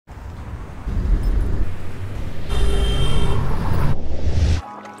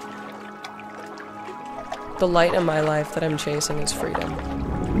The light in my life that I'm chasing is freedom.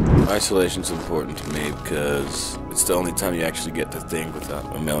 Isolation's important to me because it's the only time you actually get to think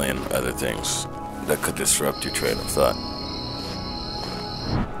without a million other things that could disrupt your train of thought.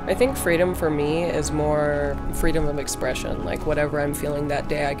 I think freedom for me is more freedom of expression. Like whatever I'm feeling that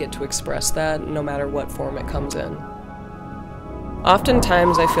day, I get to express that no matter what form it comes in.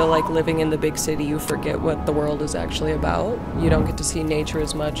 Oftentimes I feel like living in the big city, you forget what the world is actually about. You don't get to see nature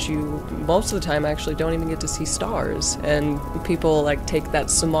as much. You, most of the time, actually don't even get to see stars. And people like take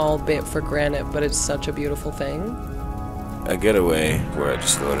that small bit for granted, but it's such a beautiful thing. A getaway where I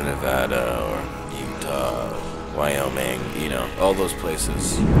just go to Nevada or Utah, Wyoming, you know, all those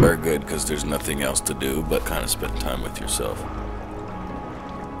places are good because there's nothing else to do but kind of spend time with yourself.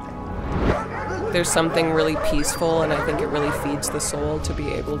 There's something really peaceful, and I think it really feeds the soul to be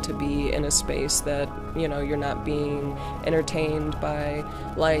able to be in a space that, you know, you're not being entertained by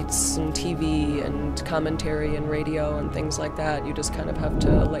lights and TV and commentary and radio and things like that. You just kind of have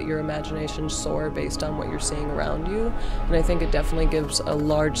to let your imagination soar based on what you're seeing around you. And I think it definitely gives a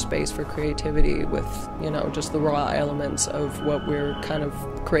large space for creativity with, you know, just the raw elements of what we're kind of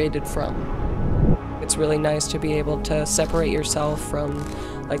created from. It's really nice to be able to separate yourself from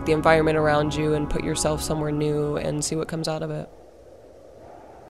like the environment around you and put yourself somewhere new and see what comes out of it.